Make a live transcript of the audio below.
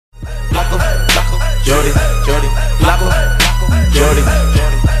Jody, Flacco, Jody,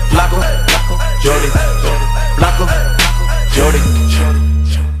 Flacco, Jody, Flacco, Jody.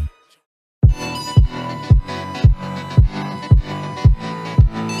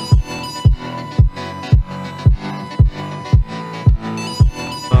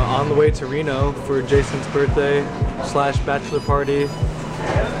 On the way to Reno for Jason's birthday / bachelor party.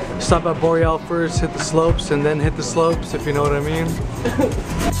 Stop at Boreal first, hit the slopes, and then hit the slopes, if you know what I mean.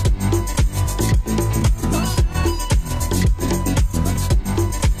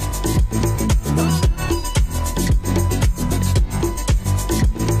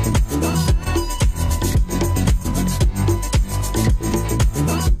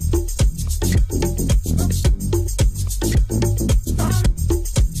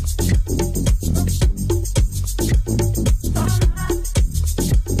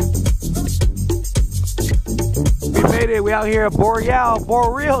 We out here at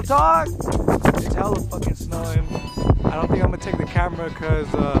Boreal, dog. It's hella fucking snowing. I don't think I'm gonna take the camera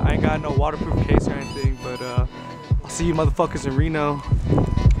because I ain't got no waterproof case or anything, but I'll see you motherfuckers in Reno.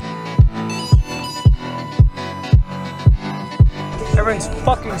 Everyone's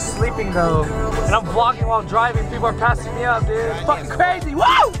fucking sleeping though, and I'm vlogging while driving. People are passing me up, dude. It's fucking crazy.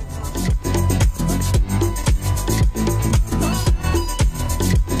 Woo!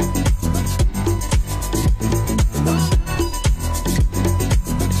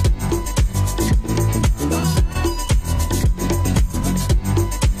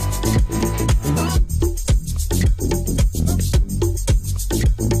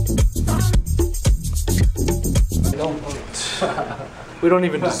 We don't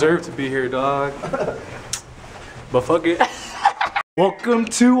even deserve to be here, dog. But fuck it. Welcome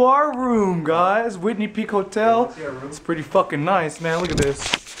to our room, guys. Whitney Peak Hotel. It's pretty fucking nice, man. Look at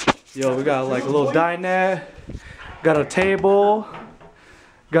this. Yo, we got like a little dinette. Got a table.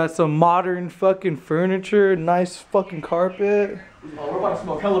 Got some modern fucking furniture. Nice fucking carpet. Oh, we're about to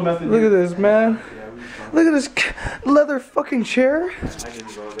smoke hella meth in Look at this, man. Look at this leather fucking chair.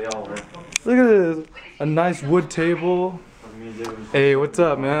 Look at this. A nice wood table. Hey, what's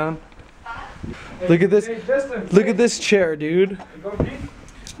up, man? Look at this. Look at this chair, dude.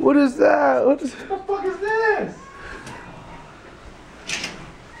 What is that? What the fuck is this?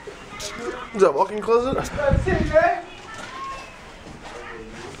 Is that a walk-in closet? That's it, man.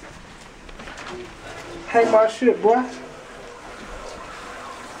 Hang my shit, boy.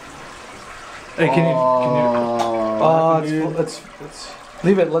 Hey, can you? Let's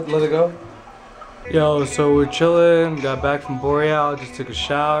leave it. Let it go. Yo, so we're chilling. Got back from Boreal. Just took a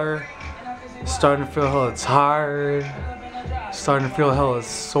shower. Starting to feel hella tired. Starting to feel hella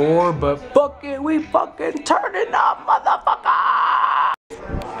sore, but fuck it, we fucking turning up, motherfucker!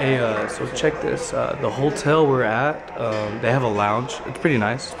 Hey, so check this. The hotel we're at, they have a lounge. It's pretty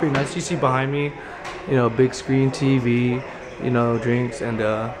nice. It's pretty nice. You see behind me, you know, big screen TV, you know, drinks, and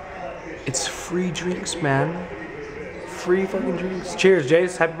it's free drinks, man. Free fucking drinks. Cheers,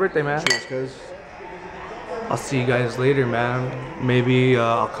 Jace. Happy birthday, man. Cheers, guys. I'll see you guys later, man. Maybe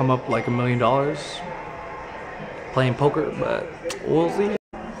I'll come up like $1 million playing poker, but we'll see.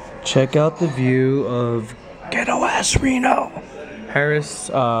 Check out the view of ghetto ass Reno. Harris,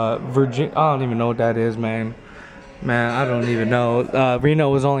 Virginia. I don't even know what that is, man. Man, I don't even know. Reno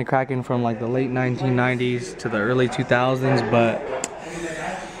was only cracking from like the late 1990s to the early 2000s, but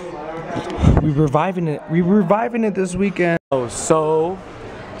we're reviving it. We're reviving it this weekend. Oh, so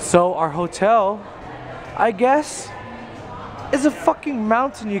our hotel, I guess, is a fucking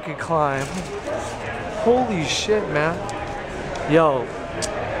mountain you can climb. Holy shit, man. Yo.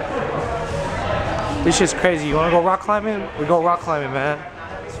 This shit's crazy. You wanna go rock climbing? We go rock climbing, man.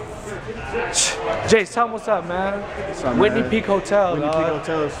 Jace, tell him what's up, man. What's up, Whitney man? Peak Hotel, Whitney dog. Peak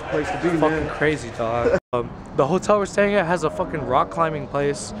Hotel is the place to be, Fucking man. crazy, dog. The hotel we're staying at has a fucking rock climbing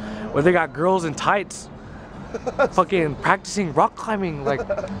place where they got girls in tights fucking practicing rock climbing. Like,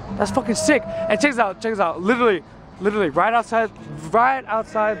 that's fucking sick. And check this out. Literally right outside the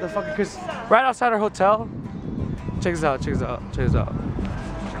fucking, right outside our hotel. Check this out.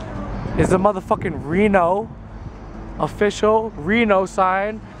 Is the motherfucking Reno official Reno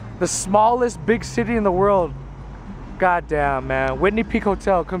sign, the smallest big city in the world. God damn, man. Whitney Peak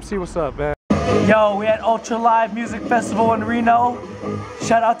Hotel, come see what's up, man. Yo, we at Ultra Live Music Festival in Reno.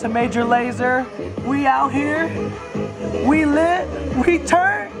 Shout out to Major Lazer. We out here. We lit. We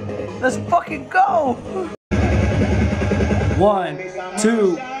turn. Let's fucking go. 1,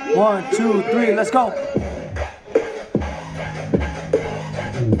 2, 1, 2, 3. Let's go.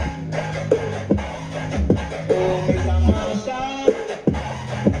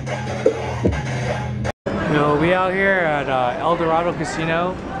 Yo, we out here at El Dorado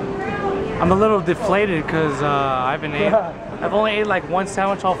Casino. I'm a little deflated because I've only ate like one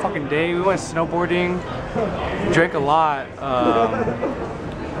sandwich all fucking day. We went snowboarding, drank a lot,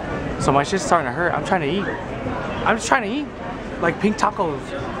 so my shit's starting to hurt. I'm trying to eat. I'm just trying to eat, like pink tacos.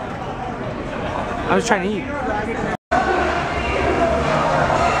 I'm just trying to eat.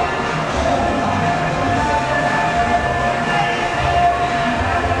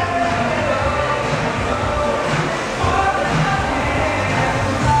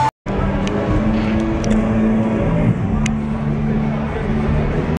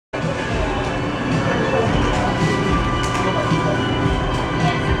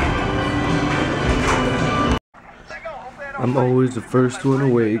 I'm always the first one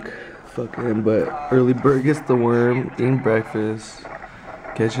awake, fucking, but early bird gets the worm, eating breakfast,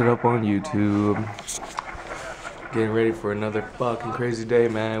 catching up on YouTube, getting ready for another fucking crazy day,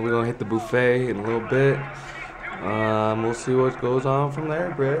 man. We're gonna hit the buffet in a little bit. We'll see what goes on from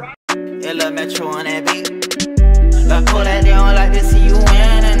there, Brett. Metro on that beat. The cool that they don't like to see you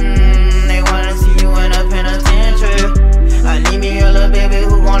winning. They wanna see you in a penitentiary. I need me a little baby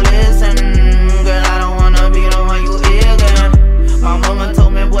who gon' listen. Girl, I don't wanna be the one you ignorant. My mama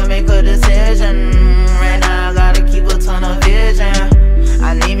told me, boy, make a decision. Right now I gotta keep a ton of vision.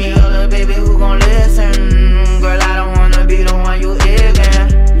 I need me a little baby who gon' listen. Girl, I don't wanna be the one you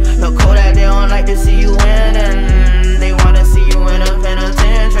ignorant. The cool that they don't like to see you winning. They wanna see you in a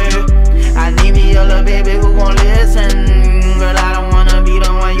penitentiary. I need me a little baby who gon' listen. Girl, I don't wanna be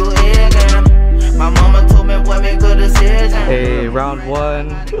the one you ignorant. My mama told me, boy, make a decision. Hey, round one.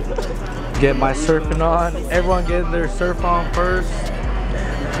 Get my surfing on. Everyone get their surf on first.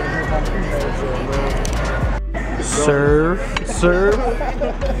 Surf, surf,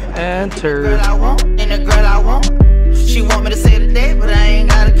 and turf. Girl I want, and the girl I want. She want me to say today, but I ain't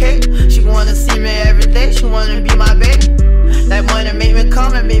got a cake. She wanna see me every day. She wanna be my baby. That money make me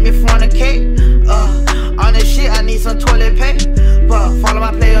come and make me fornicate. On this shit, I need some toilet paper. But follow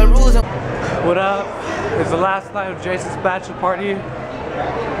my player rules. What up? It's the last night of Jason's bachelor party.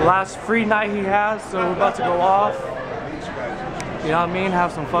 Last free night he has, so we're about to go off. You know what I mean?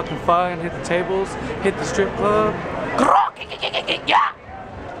 Have some fucking fun, hit the tables, hit the strip club.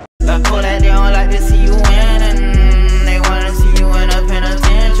 The cool that they don't like to see you winning. They wanna see you in a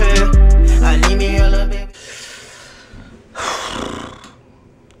penitentiary. I need me a little bit.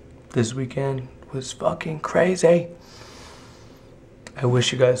 This weekend was fucking crazy. I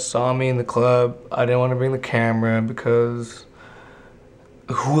wish you guys saw me in the club. I didn't want to bring the camera because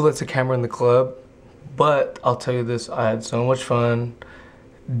who lets a camera in the club? But I'll tell you this, I had so much fun,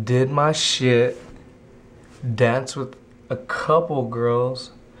 did my shit, danced with a couple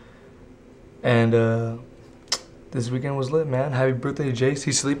girls, and this weekend was lit, man. Happy birthday to Jace.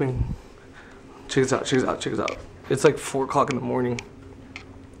 He's sleeping. Check this out, check this out, check this out. It's like 4 o'clock in the morning.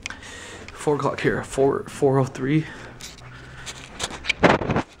 4 o'clock here, 4:03.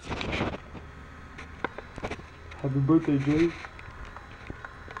 Happy birthday, Jace.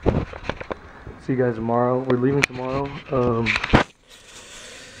 See you guys tomorrow. We're leaving tomorrow.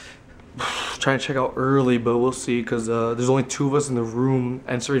 Trying to check out early, but we'll see because there's only 2 of us in the room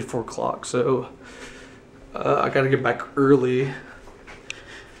and it's already 4 o'clock. So I gotta get back early.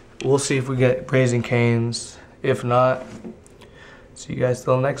 We'll see if we get Raising Cane's. If not, see you guys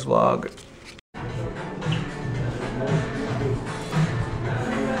till the next vlog.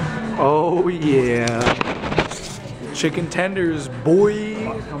 Oh yeah. Chicken tenders, boy.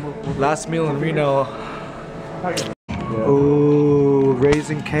 Last meal in Reno. Oh,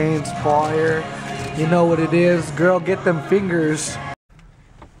 Raising Cane's fire. You know what it is, girl. Get them fingers.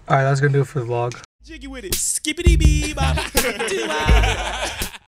 All right, that's gonna do it for the vlog. Jiggy with it, skippity bee bop.